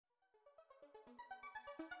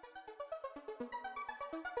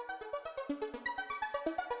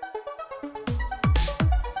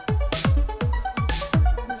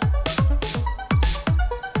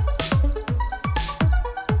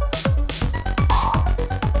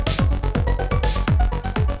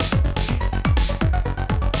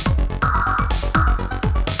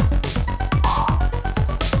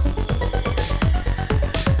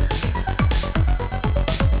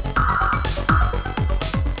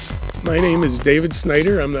My name is David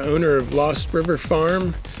Snyder. I'm the owner of Lost River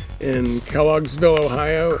Farm in Kellogg'sville,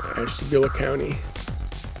 Ohio, Ashtabula County.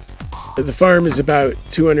 The farm is about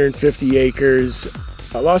 250 acres.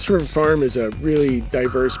 Lost River Farm is a really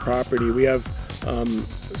diverse property. We have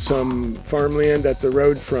some farmland at the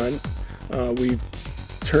road front. We've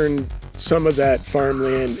turned some of that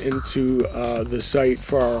farmland into the site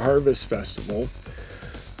for our Harvest Festival.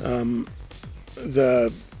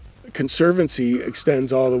 The Conservancy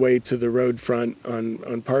extends all the way to the road front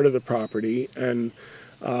on part of the property, and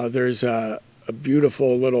there's a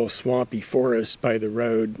beautiful little swampy forest by the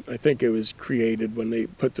road. I think it was created when they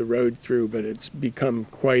put the road through, but it's become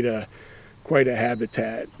quite a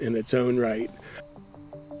habitat in its own right.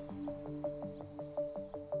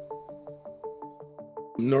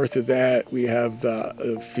 North of that, we have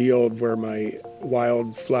the field where my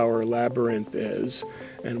wildflower labyrinth is,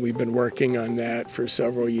 and we've been working on that for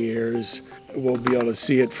several years. We'll be able to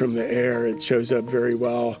see it from the air. It shows up very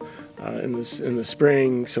well in the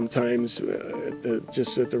spring. Sometimes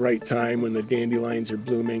just at the right time when the dandelions are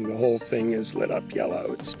blooming, the whole thing is lit up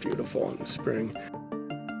yellow. It's beautiful in the spring.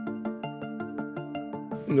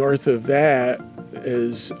 North of that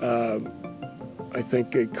is, I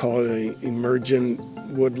think they call it an emergent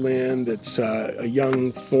woodland. It's a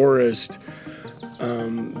young forest.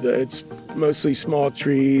 It's mostly small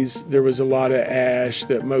trees. There was a lot of ash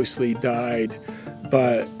that mostly died,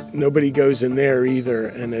 but nobody goes in there either,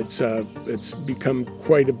 and it's become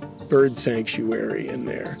quite a bird sanctuary in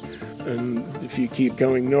there. And if you keep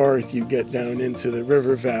going north, you get down into the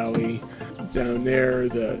river valley. Down there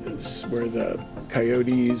is where the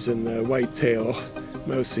coyotes and the whitetail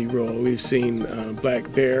mostly roll. We've seen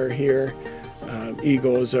black bear here.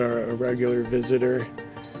 Eagles are a regular visitor.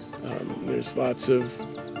 There's lots of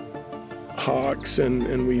hawks,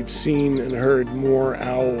 and we've seen and heard more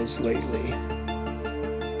owls lately.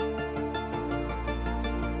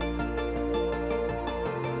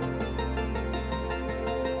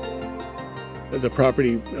 The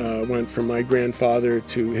property went from my grandfather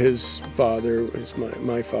to his father, was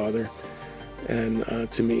my father, and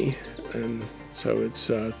to me. And so it's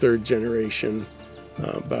third generation,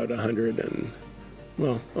 about 100 and,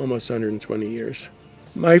 well, almost 120 years.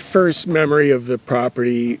 My first memory of the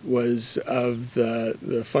property was of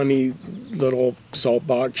the funny little salt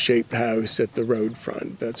box shaped house at the road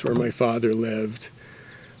front. That's where my father lived.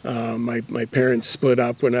 My parents split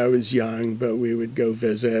up when I was young, but we would go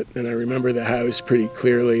visit, and I remember the house pretty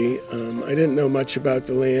clearly. I didn't know much about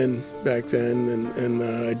the land back then, and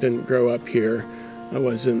I didn't grow up here. I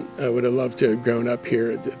would have loved to have grown up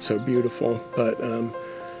here. It's so beautiful, but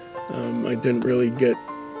I didn't really get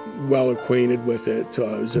well acquainted with it till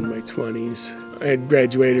I was in my 20s. I had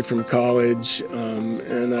graduated from college,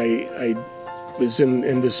 and I was in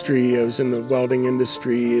industry. I was in the welding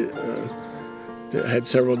industry. I had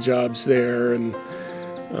several jobs there, and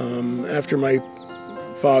after my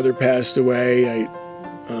father passed away,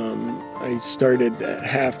 I started to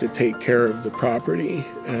have to take care of the property.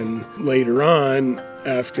 And later on,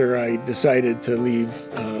 after I decided to leave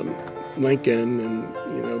Lincoln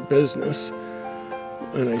and business,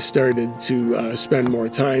 and I started to spend more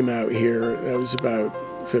time out here. That was about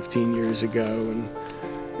 15 years ago,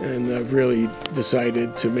 and I've really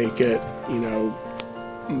decided to make it,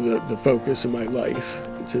 the focus of my life,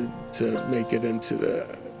 to make it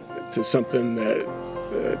to something that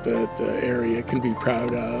the area can be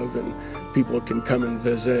proud of, and people can come and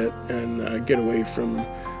visit and get away from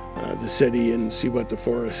the city and see what the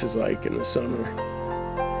forest is like in the summer.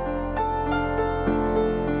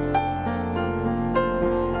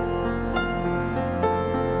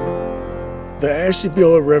 The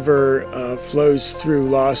Ashtabula River flows through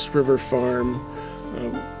Lost River Farm.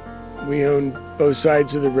 We own both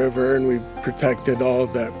sides of the river, and we've protected all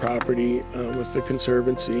of that property with the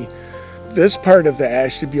Conservancy. This part of the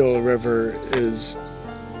Ashtabula River is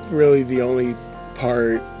really the only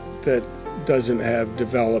part that doesn't have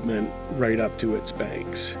development right up to its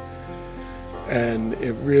banks. And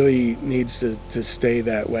it really needs to stay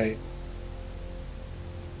that way.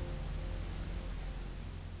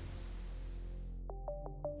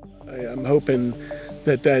 I'm hoping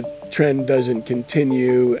that trend doesn't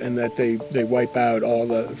continue, and that they wipe out all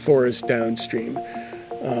the forest downstream.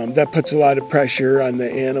 That puts a lot of pressure on the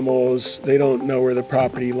animals. They don't know where the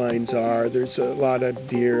property lines are. There's a lot of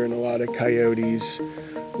deer and a lot of coyotes,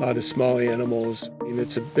 a lot of small animals. I mean,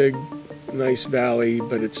 it's a big, nice valley,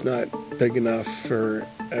 but it's not big enough for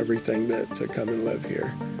everything to come and live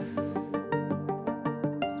here.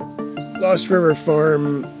 Lost River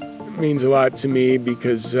Farm means a lot to me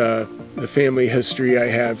because the family history I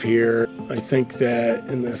have here. I think that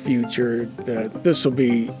in the future that this will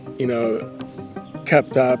be,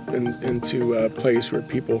 kept up into a place where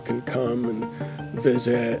people can come and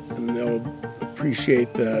visit, and they'll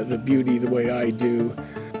appreciate the beauty the way I do.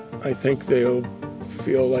 I think they'll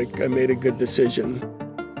feel like I made a good decision.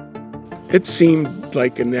 It seemed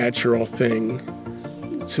like a natural thing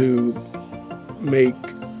to make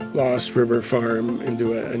Lost River Farm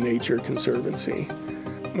into a nature conservancy.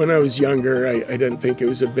 When I was younger, I didn't think it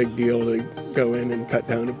was a big deal to go in and cut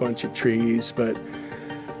down a bunch of trees, but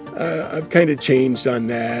I've kind of changed on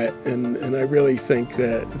that, and I really think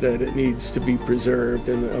that it needs to be preserved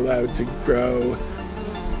and allowed to grow.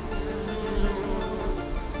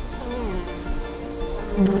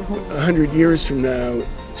 100 years from now,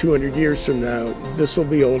 200 years from now, this will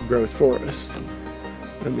be old growth forest.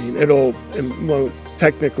 I mean, it won't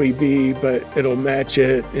technically be, but it'll match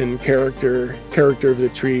it in character of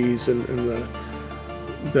the trees, and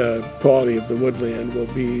the quality of the woodland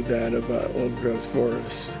will be that of old growth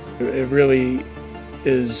forest. It really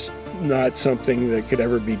is not something that could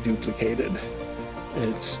ever be duplicated.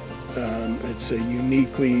 It's a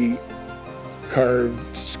uniquely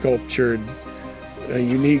carved, sculptured, a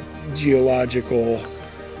unique geological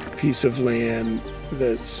piece of land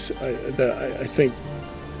that's that I think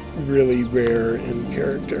really rare in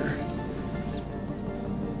character.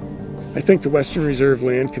 I think the Western Reserve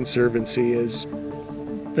Land Conservancy has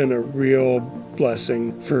been a real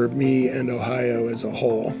blessing for me and Ohio as a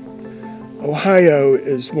whole. Ohio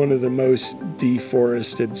is one of the most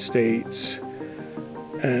deforested states,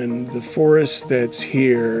 and the forest that's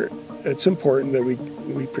here, it's important that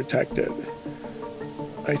we protect it.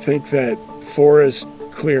 I think that forest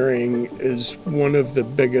clearing is one of the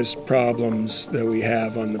biggest problems that we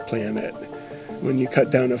have on the planet. When you cut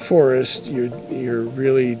down a forest, you're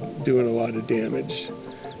really doing a lot of damage.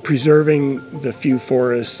 Preserving the few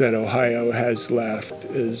forests that Ohio has left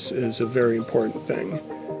is a very important thing.